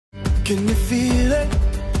Can you feel it?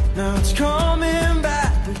 Now it's coming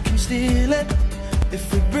back. We can steal it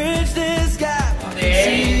if we bridge this gap. I can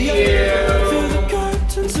see you through the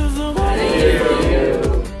curtains of the wall.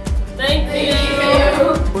 Thank you.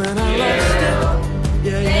 When I lost it,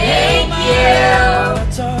 yeah, Thank you. I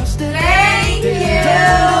tossed it. Thank you.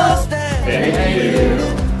 Thank you.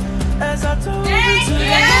 As I told you to.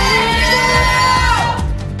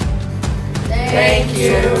 Thank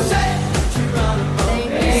you.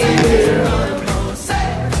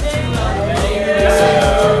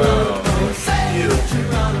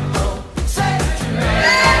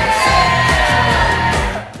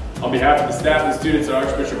 On behalf of the staff and students at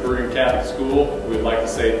Archbishop Bergan Catholic School, we would like to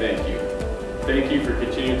say thank you. Thank you for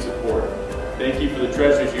continued support. Thank you for the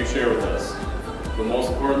treasures you share with us. But most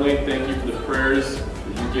importantly, thank you for the prayers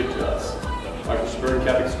that you give to us. Archbishop Bergan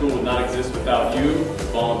Catholic School would not exist without you,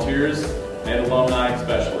 volunteers, and alumni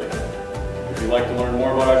especially. If you'd like to learn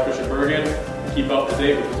more about Archbishop Bergan and keep up to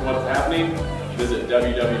date with what's happening, visit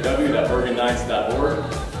www.bergannights.org.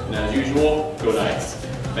 And as usual, go Knights.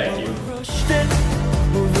 Thank you.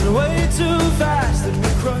 Moving way too fast and we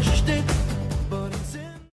crushed